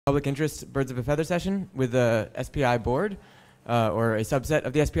Public interest Birds of a Feather session with the SPI board, or a subset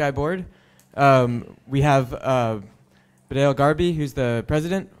of the SPI board. We have Badale Garby, who's the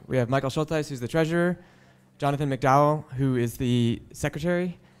president. We have Michael Schultheiss, who's the treasurer. Jonathan McDowell, who is the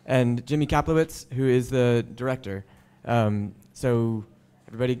secretary. And Jimmy Kaplowitz, who is the director. So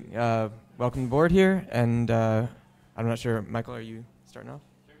everybody, welcome aboard here. And I'm not sure, Michael, are you starting off?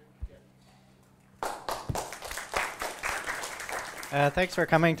 Thanks for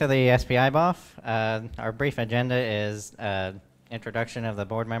coming to the SPI BOF. Our brief agenda is introduction of the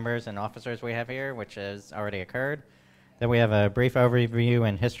board members and officers we have here, which has already occurred. Then we have a brief overview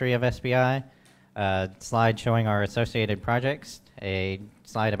and history of SPI, a slide showing our associated projects, a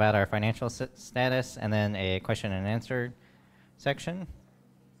slide about our financial status, and then a question and answer section.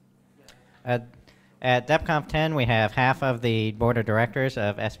 At DebConf 10, we have half of the board of directors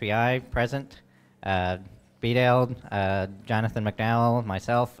of SPI present. Badale, Jonathan McDowell,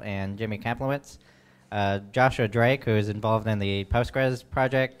 myself, and Jimmy Kaplowitz. Joshua Drake, who is involved in the Postgres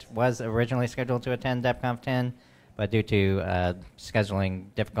project, was originally scheduled to attend DebConf 10, but due to scheduling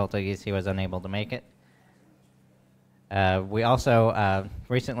difficulties, he was unable to make it. We also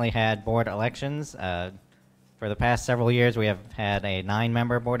recently had board elections. For the past several years, we have had a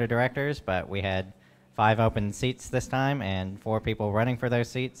 9-member board of directors, but we had 5 open seats this time and 4 people running for those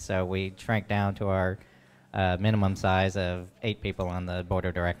seats, so we shrank down to our minimum size of 8 people on the board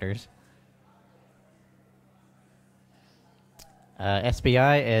of directors.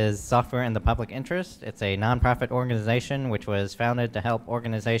 SPI is Software in the Public Interest. It's a nonprofit organization which was founded to help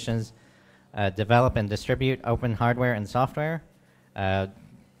organizations develop and distribute open hardware and software.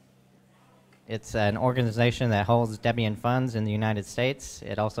 It's an organization that holds Debian funds in the United States.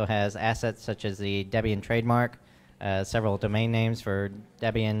 It also has assets such as the Debian trademark, several domain names for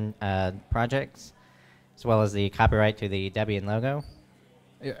Debian projects, as well as the copyright to the Debian logo.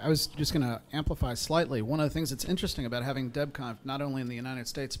 I was just going to amplify slightly. One of the things that's interesting about having DebConf, not only in the United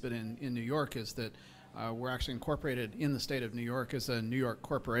States but in New York, is that we're actually incorporated in the state of New York as a New York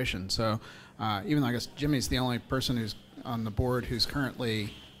corporation. So even though I guess Jimmy's the only person who's on the board who's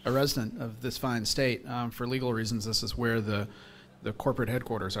currently a resident of this fine state, for legal reasons, this is where the corporate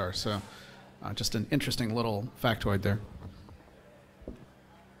headquarters are. So just an interesting little factoid there.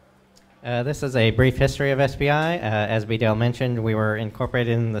 This is a brief history of SPI. As Badale mentioned, we were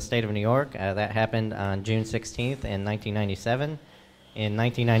incorporated in the state of New York. That happened on June 16th in 1997. In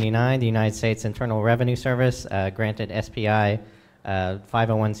 1999, the United States Internal Revenue Service granted SPI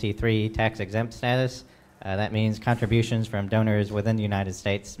 501c3 tax-exempt status. That means contributions from donors within the United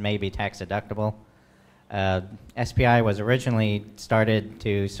States may be tax deductible. SPI was originally started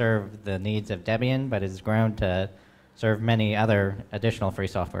to serve the needs of Debian, but has grown to serve many other additional free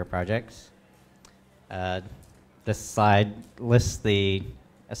software projects. This slide lists the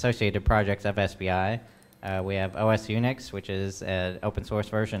associated projects of SPI. We have OS Unix, which is an open source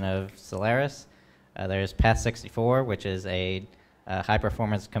version of Solaris. There's Path64, which is a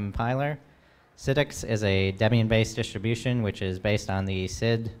high-performance compiler. Cidex is a Debian-based distribution, which is based on the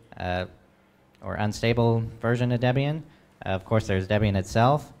SID, or unstable version of Debian. Of course, there's Debian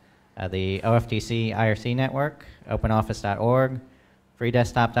itself. The OFTC IRC network, OpenOffice.org,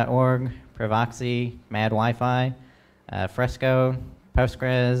 FreeDesktop.org, Privoxy, Mad Wi-Fi, Fresco,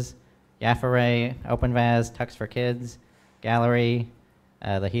 Postgres, Yafaray, OpenVAS, Tux for Kids, Gallery,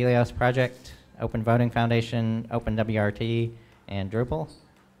 the Helios project, Open Voting Foundation, OpenWRT, and Drupal.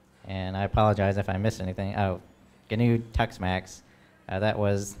 And I apologize if I missed anything. Oh, GNU TuxMax, that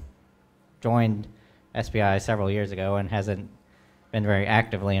was joined SPI several years ago and hasn't been very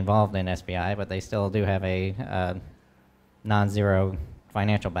actively involved in SPI, but they still do have a non-zero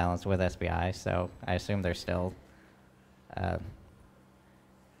financial balance with SPI, so I assume they're still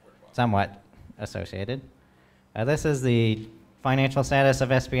somewhat associated. This is the financial status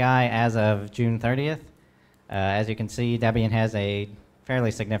of SPI as of June 30th. As you can see, Debian has a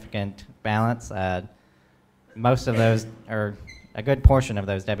fairly significant balance. Most of those, or a good portion of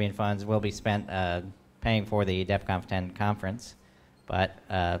those Debian funds will be spent paying for the DebConf 10 conference. But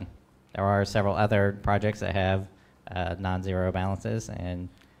there are several other projects that have non-zero balances, and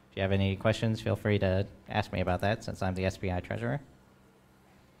if you have any questions, feel free to ask me about that since I'm the SPI treasurer.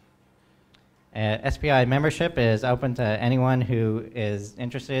 SPI membership is open to anyone who is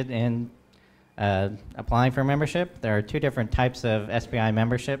interested in applying for membership. There are 2 different types of SPI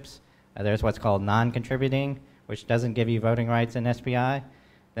memberships. There's what's called non-contributing, which doesn't give you voting rights in SPI.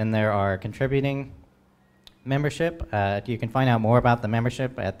 Then there are contributing membership. You can find out more about the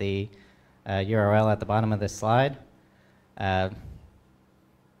membership at the URL at the bottom of this slide.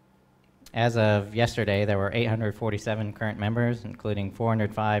 As of yesterday, there were 847 current members, including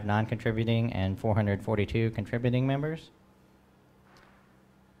 405 non-contributing and 442 contributing members.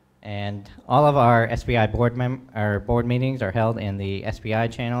 And all of our SPI board meetings are held in the SPI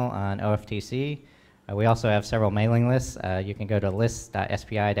channel on OFTC. We also have several mailing lists. You can go to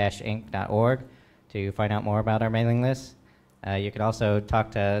lists.spi-inc.org to find out more about our mailing lists. You can also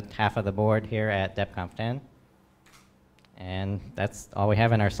talk to half of the board here at DebConf 10. And that's all we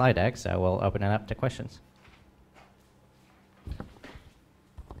have in our slide deck, so we'll open it up to questions.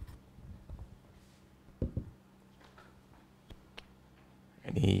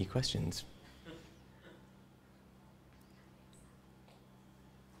 Any questions?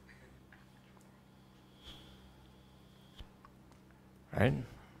 All right.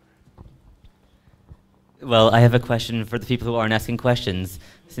 Well, I have a question for the people who aren't asking questions.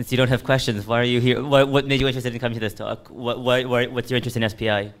 Since you don't have questions, why are you here? What made you interested in coming to this talk? What's your interest in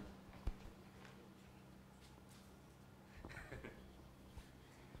SPI?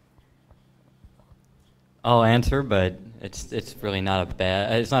 I'll answer, but it's really not a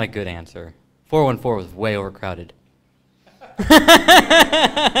bad. It's not a good answer. 414 was way overcrowded.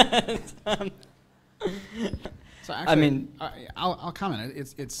 So actually, I mean, I'll comment.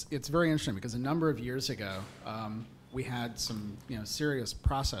 It's very interesting because a number of years ago, we had some serious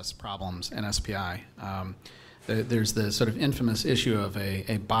process problems in SPI. There's the sort of infamous issue of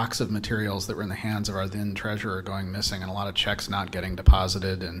a box of materials that were in the hands of our then treasurer going missing, and a lot of checks not getting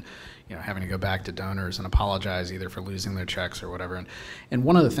deposited, and having to go back to donors and apologize either for losing their checks or whatever. And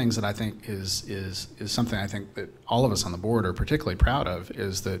one of the things that I think is something I think that all of us on the board are particularly proud of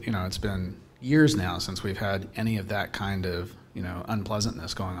is that it's been years now since we've had any of that kind of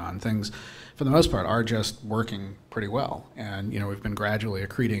unpleasantness going on. Things, for the most part, are just working pretty well, and we've been gradually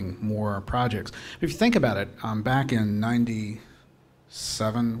accreting more projects. But if you think about it, back in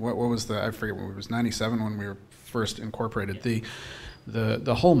 '97, what was I forget when it was '97 when we were first incorporated.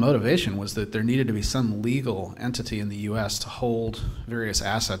 The whole motivation was that there needed to be some legal entity in the U.S. to hold various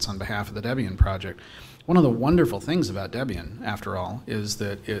assets on behalf of the Debian project. One of the wonderful things about Debian, after all, is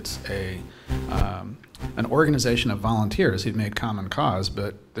that it's an organization of volunteers who've made common cause,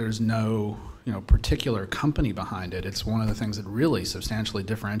 but there's no particular company behind it. It's one of the things that really substantially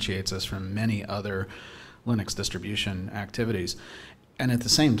differentiates us from many other Linux distribution activities. And at the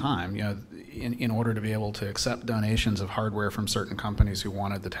same time, in order to be able to accept donations of hardware from certain companies who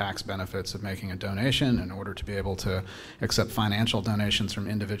wanted the tax benefits of making a donation, in order to be able to accept financial donations from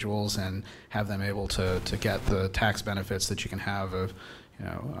individuals and have them able to get the tax benefits that you can have of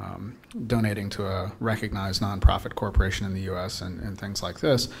donating to a recognized nonprofit corporation in the U.S. and things like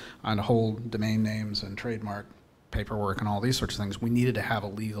this, and to hold domain names and trademark paperwork and all these sorts of things, we needed to have a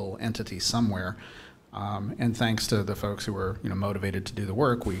legal entity somewhere. And thanks to the folks who were motivated to do the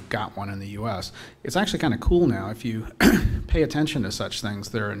work, we got one in the U.S. It's actually kind of cool now. If you pay attention to such things,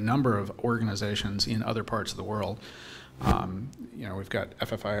 there are a number of organizations in other parts of the world. We've got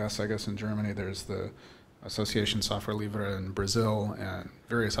FFIS, I guess, in Germany. There's the Association Software Livre in Brazil, and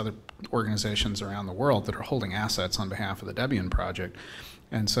various other organizations around the world that are holding assets on behalf of the Debian project.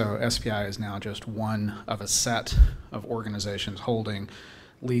 And so SPI is now just one of a set of organizations holding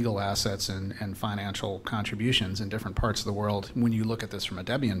legal assets and financial contributions in different parts of the world when you look at this from a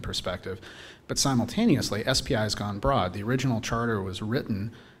Debian perspective. But simultaneously, SPI has gone broad. The original charter was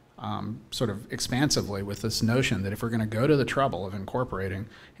written sort of expansively with this notion that if we're going to go to the trouble of incorporating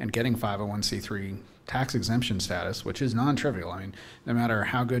and getting 501c3 tax exemption status, which is non-trivial. I mean, no matter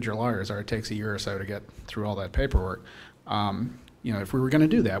how good your lawyers are, it takes a year or so to get through all that paperwork. If we were going to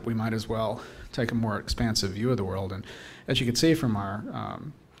do that, we might as well take a more expansive view of the world. And as you can see from our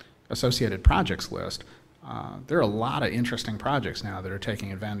associated projects list, there are a lot of interesting projects now that are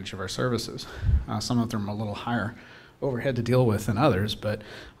taking advantage of our services. Some of them are a little higher overhead to deal with than others, but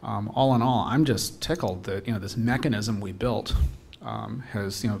all in all, I'm just tickled that this mechanism we built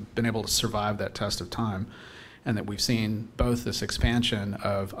has been able to survive that test of time, and that we've seen both this expansion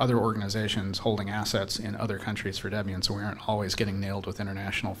of other organizations holding assets in other countries for Debian, so we aren't always getting nailed with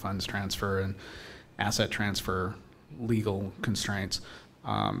international funds transfer and asset transfer legal constraints,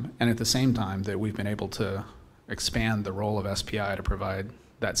 and at the same time that we've been able to expand the role of SPI to provide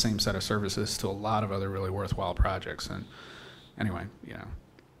that same set of services to a lot of other really worthwhile projects. And anyway,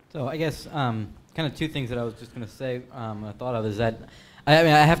 So I guess kind of two things that I was just going to say I thought of is that, I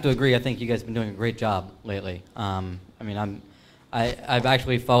have to agree, I think you guys have been doing a great job lately. I've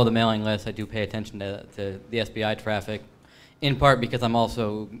actually followed the mailing list. I do pay attention to the SPI traffic, in part because I'm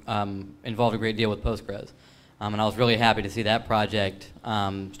also involved a great deal with Postgres. And I was really happy to see that project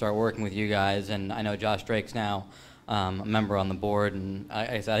start working with you guys, and I know Josh Drake's now a member on the board, and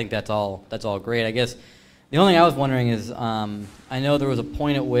I think that's all great. I guess the only thing I was wondering is, I know there was a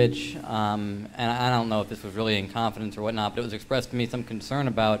point at which, and I don't know if this was really in confidence or whatnot, but it was expressed to me some concern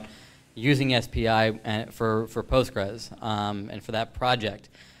about using SPI for Postgres and for that project.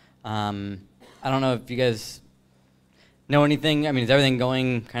 I don't know if you guys know anything. I mean, is everything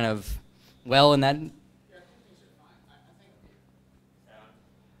going kind of well in that?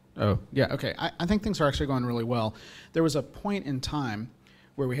 Oh, yeah, okay. I think things are actually going really well. There was a point in time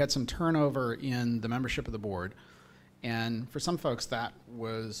where we had some turnover in the membership of the board, and for some folks that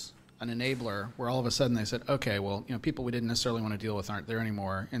was an enabler where all of a sudden they said, okay, well, people we didn't necessarily want to deal with aren't there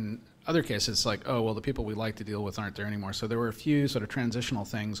anymore. In other cases, it's like, oh, well, the people we like to deal with aren't there anymore. So there were a few sort of transitional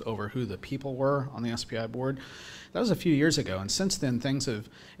things over who the people were on the SPI board. That was a few years ago, and since then things have,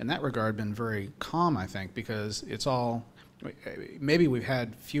 in that regard, been very calm, I think, because it's all, maybe we've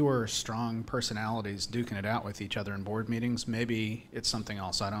had fewer strong personalities duking it out with each other in board meetings. Maybe it's something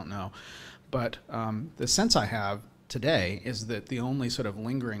else, I don't know. But the sense I have today is that the only sort of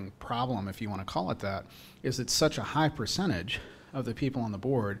lingering problem, if you want to call it that, is that such a high percentage of the people on the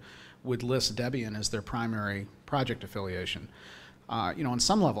board would list Debian as their primary project affiliation. On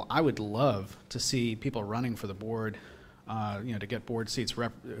some level, I would love to see people running for the board, to get board seats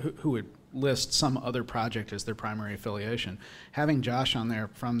who would list some other project as their primary affiliation. Having Josh on there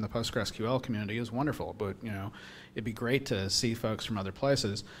from the PostgreSQL community is wonderful, but it'd be great to see folks from other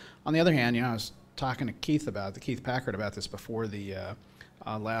places. On the other hand, I was talking to Keith Packard about this before the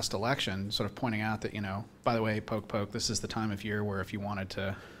last election, sort of pointing out that, by the way, poke, this is the time of year where if you wanted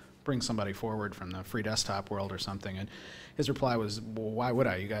to bring somebody forward from the free desktop world or something, and his reply was, well, why would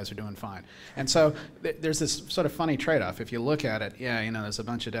I? You guys are doing fine. And so there's this sort of funny trade-off. If you look at it, there's a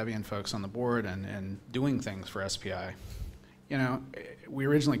bunch of Debian folks on the board and doing things for SPI. We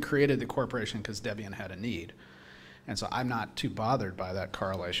originally created the corporation because Debian had a need. And so I'm not too bothered by that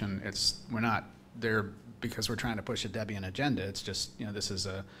correlation. We're not there because we're trying to push a Debian agenda. It's just, this is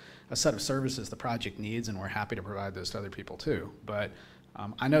a set of services the project needs, and we're happy to provide those to other people too. But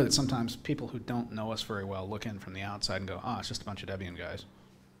I know that sometimes people who don't know us very well look in from the outside and go, it's just a bunch of Debian guys.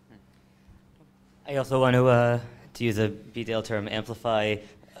 I also want to use a BDL term, amplify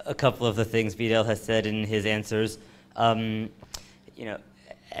a couple of the things BDL has said in his answers. I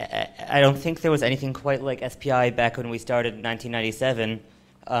don't think there was anything quite like SPI back when we started in 1997.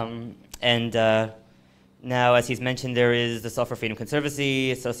 Now, as he's mentioned, there is the Software Freedom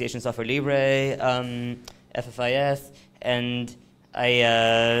Conservancy, Association Software Libre, FFIS, and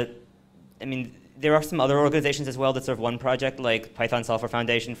I mean, there are some other organizations as well that serve one project, like Python Software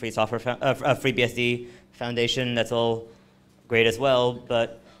Foundation, FreeBSD Foundation. That's all great as well.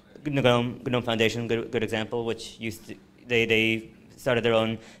 But GNOME Foundation, good example, which they started their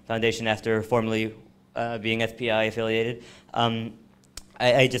own foundation after formerly being SPI affiliated.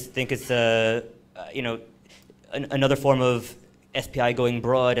 I just think it's another form of SPI going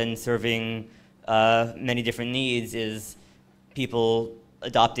broad and serving many different needs is people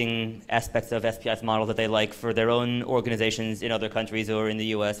adopting aspects of SPI's model that they like for their own organizations in other countries or in the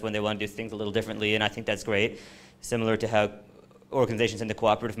US when they want to do things a little differently, and I think that's great. Similar to how organizations in the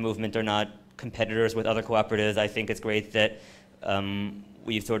cooperative movement are not competitors with other cooperatives, I think it's great that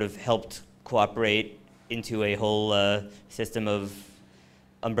we've sort of helped cooperate into a whole system of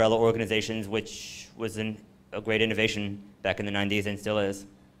umbrella organizations, which was a great innovation back in the 90s and still is.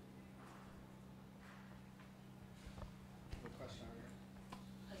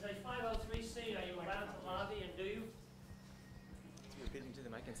 As a 503C, are you allowed to lobby, and do you? Repeating to the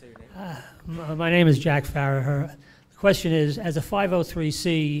mic and say your name. My name is Jack Farraher. The question is, as a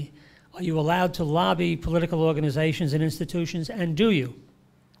 503C, are you allowed to lobby political organizations and institutions, and do you?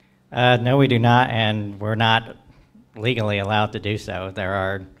 No, we do not, and we're not legally allowed to do so. There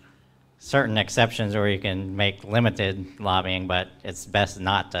are certain exceptions where you can make limited lobbying, but it's best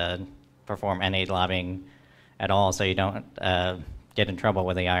not to perform any lobbying at all so you don't get in trouble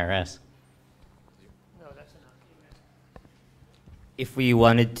with the IRS. No, that's enough. If we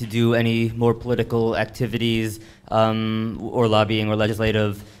wanted to do any more political activities or lobbying or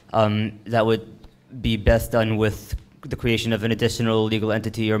legislative, that would be best done with the creation of an additional legal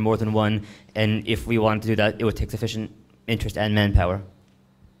entity or more than one, and if we wanted to do that, it would take sufficient interest and manpower.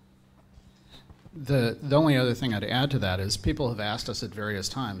 The only other thing I'd add to that is people have asked us at various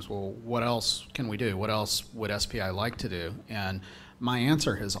times, well, what else can we do? What else would SPI like to do? And my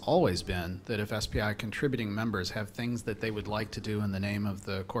answer has always been that if SPI contributing members have things that they would like to do in the name of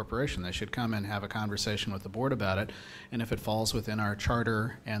the corporation, they should come and have a conversation with the board about it. And if it falls within our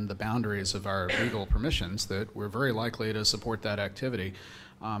charter and the boundaries of our legal permissions, that we're very likely to support that activity.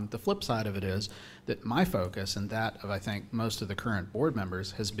 The flip side of it is that my focus and that of, I think, most of the current board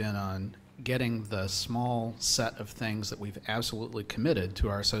members has been on getting the small set of things that we've absolutely committed to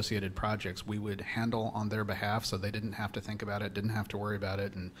our associated projects we would handle on their behalf, so they didn't have to think about it, didn't have to worry about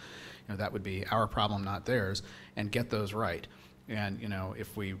it, and that would be our problem, not theirs, and get those right. And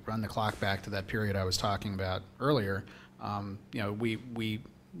if we run the clock back to that period I was talking about earlier,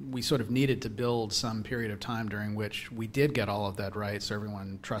 we sort of needed to build some period of time during which we did get all of that right, so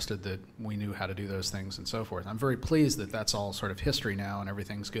everyone trusted that we knew how to do those things and so forth. I'm very pleased that that's all sort of history now and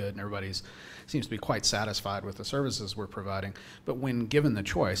everything's good and everybody seems to be quite satisfied with the services we're providing. But when given the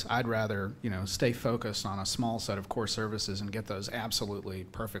choice, I'd rather stay focused on a small set of core services and get those absolutely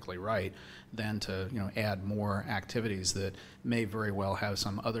perfectly right than to add more activities that may very well have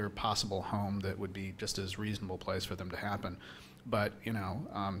some other possible home that would be just as reasonable place for them to happen. But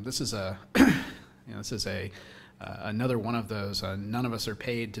this is another one of those. None of us are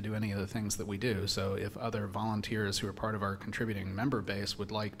paid to do any of the things that we do. So if other volunteers who are part of our contributing member base would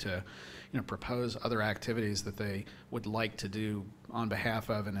like to, propose other activities that they would like to do on behalf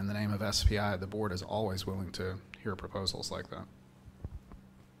of and in the name of SPI, the board is always willing to hear proposals like that.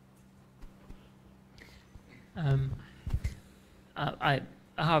 I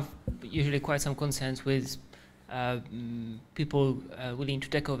have usually quite some concerns with people willing to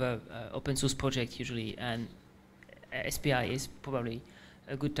take over open source projects usually, and SPI is probably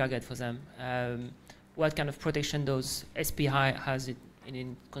a good target for them. What kind of protection does SPI has it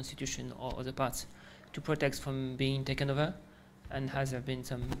in constitution or other parts to protect from being taken over? And has there been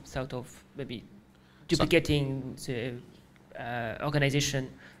some sort of maybe duplicating the organization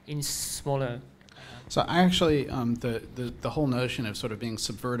in smaller? So I actually, the whole notion of sort of being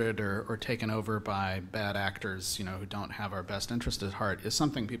subverted or taken over by bad actors, who don't have our best interest at heart is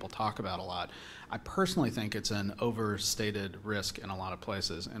something people talk about a lot. I personally think it's an overstated risk in a lot of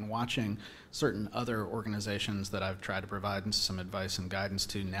places. And watching certain other organizations that I've tried to provide some advice and guidance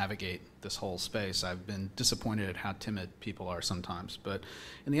to navigate this whole space, I've been disappointed at how timid people are sometimes. But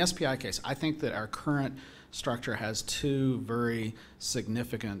in the SPI case, I think that our current structure has two very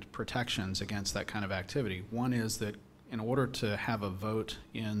significant protections against that kind of activity. One is that in order to have a vote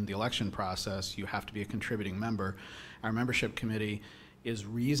in the election process, you have to be a contributing member. Our membership committee is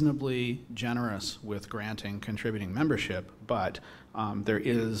reasonably generous with granting contributing membership, but there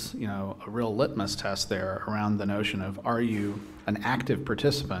is a real litmus test there around the notion of, are you an active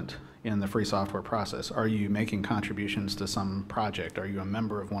participant in the free software process? Are you making contributions to some project? Are you a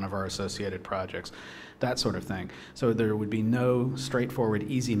member of one of our associated projects? That sort of thing. So there would be no straightforward,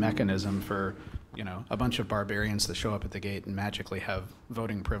 easy mechanism for a bunch of barbarians that show up at the gate and magically have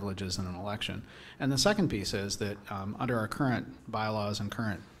voting privileges in an election. And the second piece is that under our current bylaws and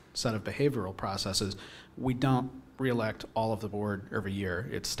current set of behavioral processes, we don't re-elect all of the board every year.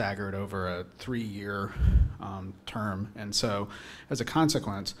 It's staggered over a 3-year term, and so as a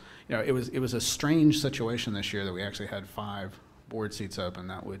consequence, it was a strange situation this year that we actually had 5 board seats open.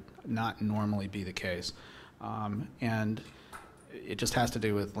 That would not normally be the case, and it just has to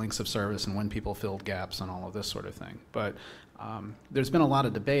do with lengths of service and when people filled gaps and all of this sort of thing. But there's been a lot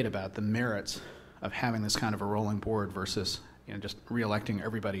of debate about the merits of having this kind of a rolling board versus just re-electing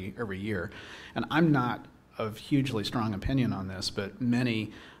everybody every year, and I'm not of hugely strong opinion on this, but many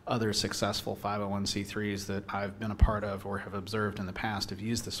other successful 501c3s that I've been a part of or have observed in the past have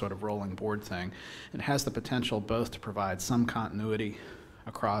used this sort of rolling board thing. It has the potential both to provide some continuity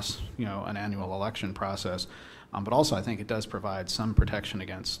across an annual election process, but also I think it does provide some protection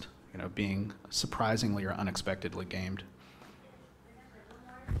against being surprisingly or unexpectedly gamed.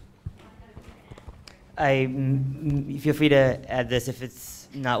 Feel free to add this if it's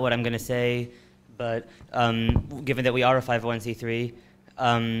not what I'm going to say. But given that we are a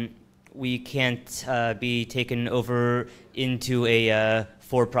 501c3, we can't be taken over into a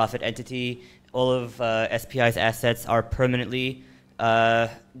for-profit entity. All of SPI's assets are permanently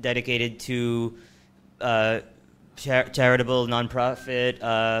dedicated to charitable,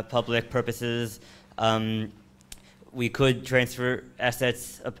 nonprofit, public purposes. We could transfer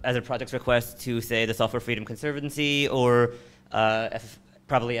assets as a project request to, say, the Software Freedom Conservancy or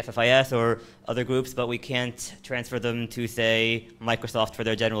probably FFIS or other groups, but we can't transfer them to, say, Microsoft for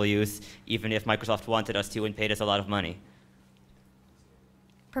their general use, even if Microsoft wanted us to and paid us a lot of money.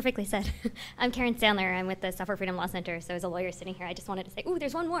 Perfectly said. I'm Karen Sandler. I'm with the Software Freedom Law Center. So as a lawyer sitting here, I just wanted to say, ooh,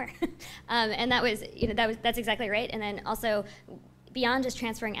 there's one more. And that was, that's exactly right. And then also, beyond just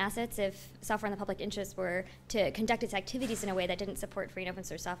transferring assets, if software in the public interest were to conduct its activities in a way that didn't support free and open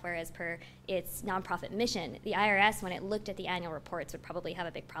source software as per its nonprofit mission, the IRS, when it looked at the annual reports, would probably have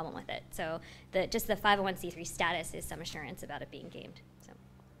a big problem with it. So just the 501c3 status is some assurance about it being gamed. So.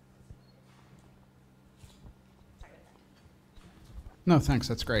 No, thanks.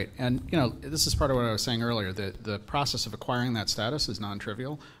 That's great. And you know, this is part of what I was saying earlier. The process of acquiring that status is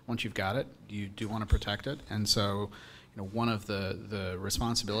non-trivial. Once you've got it, you do want to protect it. And so, you know, one of the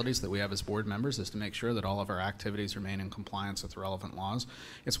responsibilities that we have as board members is to make sure that all of our activities remain in compliance with relevant laws.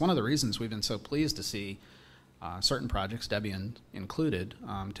 It's one of the reasons we've been so pleased to see certain projects, Debian included,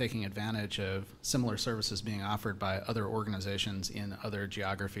 taking advantage of similar services being offered by other organizations in other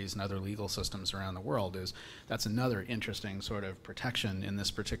geographies and other legal systems around the world. That's another interesting sort of protection in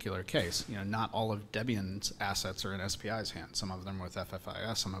this particular case. You know, not all of Debian's assets are in SPI's hands. Some of them are with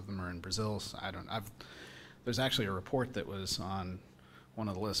FFIS, some of them are in Brazil. There's actually a report that was on one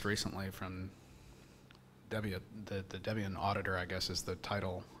of the lists recently from Debian, the Debian auditor, I guess is the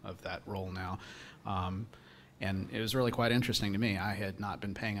title of that role now. And it was really quite interesting to me. I had not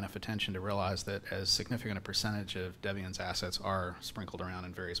been paying enough attention to realize that as significant a percentage of Debian's assets are sprinkled around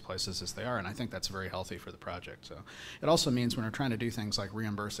in various places as they are, and I think that's very healthy for the project. So it also means when we're trying to do things like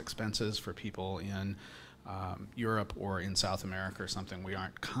reimburse expenses for people in Europe or in South America or something, we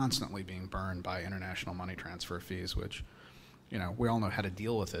aren't constantly being burned by international money transfer fees, which, you know, we all know how to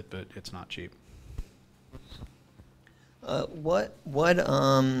deal with it, but it's not cheap. What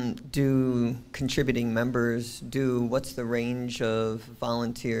do contributing members do? What's the range of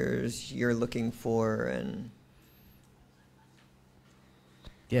volunteers you're looking for? And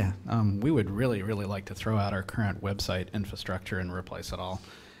yeah, we would really, really like to throw out our current website infrastructure and replace it all.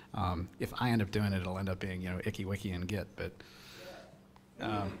 If I end up doing it, it'll end up being, you know, Icky Wiki and Git, but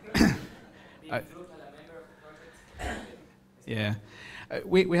yeah.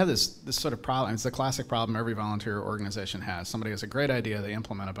 We have this sort of problem. It's the classic problem every volunteer organization has. Somebody has a great idea, they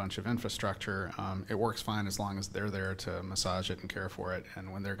implement a bunch of infrastructure. It works fine as long as they're there to massage it and care for it.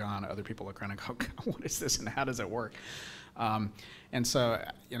 And when they're gone, other people are kind of go, what is this and how does it work? And so,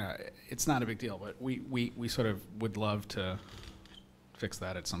 you know, it's not a big deal, but we sort of would love to fix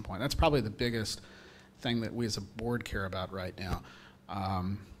that at some point. That's probably the biggest thing that we as a board care about right now.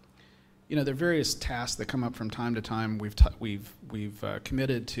 You know, there are various tasks that come up from time to time. We've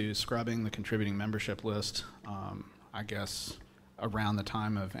committed to scrubbing the contributing membership list, I guess, around the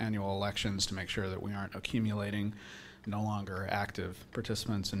time of annual elections to make sure that we aren't accumulating no longer active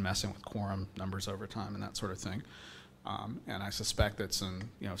participants and messing with quorum numbers over time and that sort of thing. And I suspect that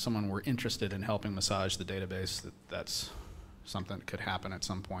if someone were interested in helping massage the database, that's something that could happen at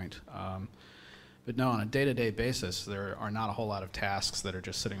some point. But no, on a day-to-day basis, there are not a whole lot of tasks that are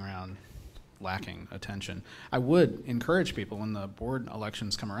just sitting around lacking attention. I would encourage people when the board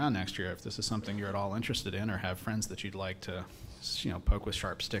elections come around next year, if this is something you're at all interested in or have friends that you'd like to, you know, poke with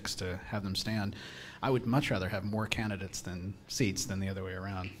sharp sticks to have them stand, I would much rather have more candidates than seats than the other way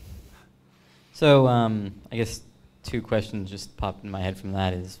around. So I guess two questions just popped in my head from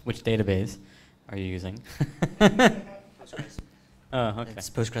that is, which database are you using? Postgres. Oh, okay. It's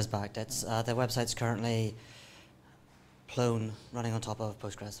Postgres backed. It's their website's currently clone running on top of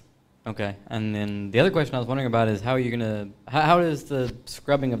Postgres. Okay, and then the other question I was wondering about is how are you gonna, how is the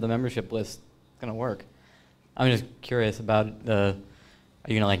scrubbing of the membership list gonna work? I'm just curious about are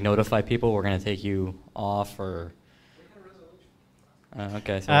you gonna like notify people we're gonna take you off or?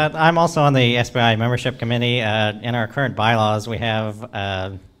 Okay. So I'm also on the SBI membership committee. In our current bylaws, we have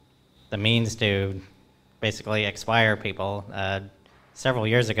the means to basically expire people. Several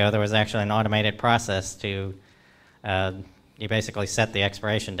years ago, there was actually an automated process to you basically set the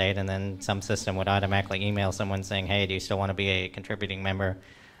expiration date, and then some system would automatically email someone saying, hey, do you still want to be a contributing member?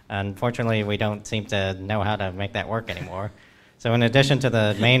 Unfortunately, we don't seem to know how to make that work anymore. So in addition to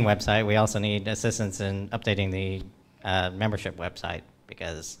the main website, we also need assistance in updating the membership website,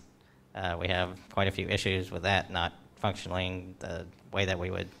 because we have quite a few issues with that not functioning the way that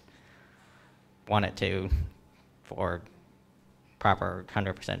we would want it to for proper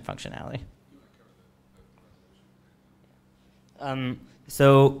 100% functionality.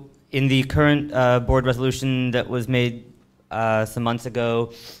 So in the current board resolution that was made some months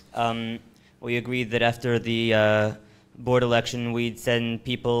ago, we agreed that after the board election, we'd send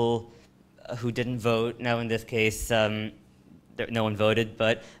people who didn't vote. Now in this case, no one voted,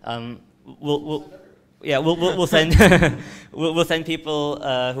 but we'll send we'll send people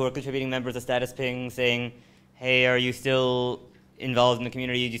who are contributing members a status ping saying, hey, are you still involved in the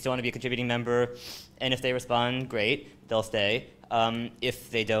community? Do you still want to be a contributing member? And if they respond, great, they'll stay.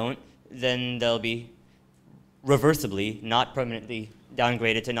 If they don't, then they'll be reversibly, not permanently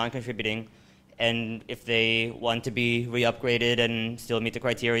downgraded to non-contributing. And if they want to be re-upgraded and still meet the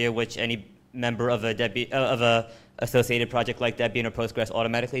criteria, which any member of a associated project like Debian or Postgres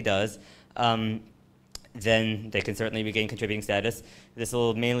automatically does, then they can certainly regain contributing status. This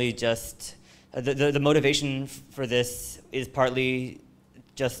will mainly just, the motivation for this is partly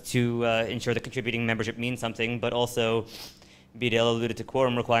just to ensure that contributing membership means something, but also, Bidel alluded to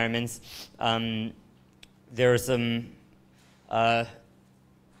quorum requirements. There are some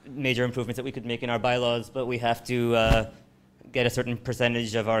major improvements that we could make in our bylaws, but we have to get a certain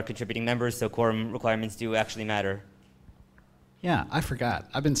percentage of our contributing members, so quorum requirements do actually matter. Yeah, I forgot.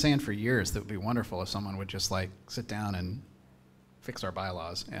 I've been saying for years that it would be wonderful if someone would just like sit down and fix our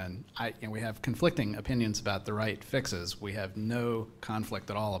bylaws. And we have conflicting opinions about the right fixes. We have no conflict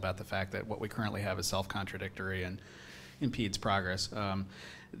at all about the fact that what we currently have is self-contradictory and impedes progress.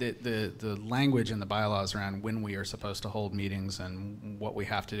 The language in the bylaws around when we are supposed to hold meetings and what we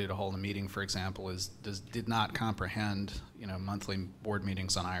have to do to hold a meeting, for example, did not comprehend monthly board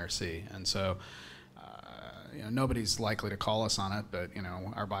meetings on IRC. And so nobody's likely to call us on it, but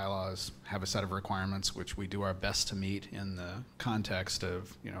our bylaws have a set of requirements which we do our best to meet in the context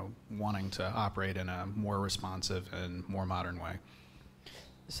of wanting to operate in a more responsive and more modern way.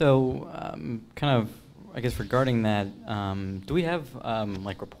 So kind of, I guess regarding that, do we have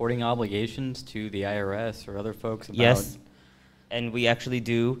like reporting obligations to the IRS or other folks about? Yes, and we actually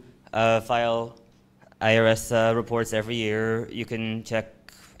do file IRS reports every year. You can check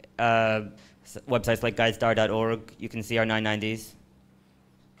websites like guidestar.org. You can see our 990s.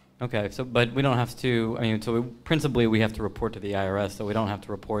 Okay, so but we don't have to. I mean, so principally we have to report to the IRS, so we don't have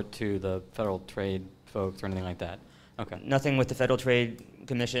to report to the Federal Trade folks or anything like that. Okay. Nothing with the Federal Trade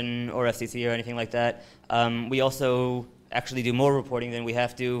Commission or FCC or anything like that. We also actually do more reporting than we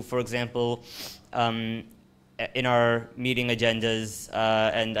have to. For example, in our meeting agendas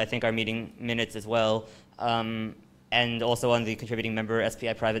and I think our meeting minutes as well, and also on the contributing member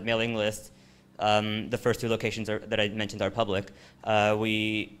SPI private mailing list. The first two locations that I mentioned are public.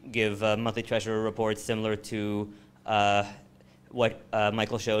 We give monthly treasurer reports similar to what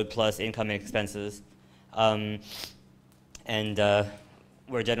Michael showed, plus income and expenses. And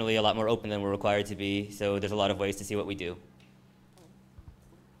we're generally a lot more open than we're required to be, so there's a lot of ways to see what we do.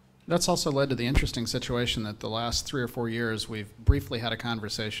 That's also led to the interesting situation that the last 3 or 4 years we've briefly had a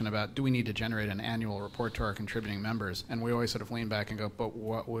conversation about, do we need to generate an annual report to our contributing members? And we always sort of lean back and go, but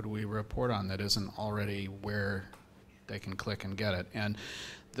what would we report on that isn't already where they can click and get it? And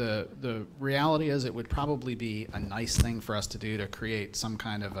the reality is it would probably be a nice thing for us to do to create some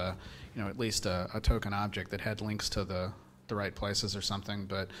kind of a, at least a token object that had links to the right places or something.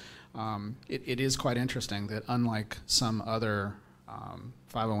 But it is quite interesting that unlike some other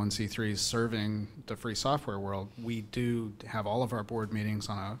 501c3s serving the free software world, we do have all of our board meetings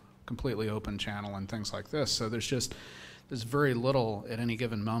on a completely open channel and things like this. So there's very little at any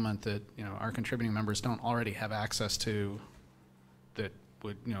given moment that our contributing members don't already have access to that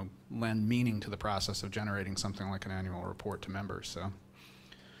would lend meaning to the process of generating something like an annual report to members. So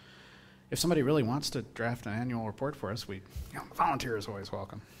if somebody really wants to draft an annual report for us, volunteer is always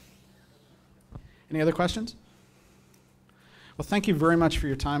welcome. Any other questions? Well, thank you very much for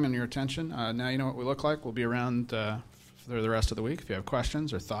your time and your attention. Now you know what we look like. We'll be around for the rest of the week. If you have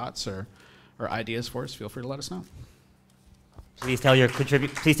questions or thoughts or ideas for us, feel free to let us know. Please tell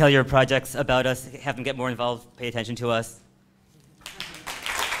your projects about us. Have them get more involved. Pay attention to us.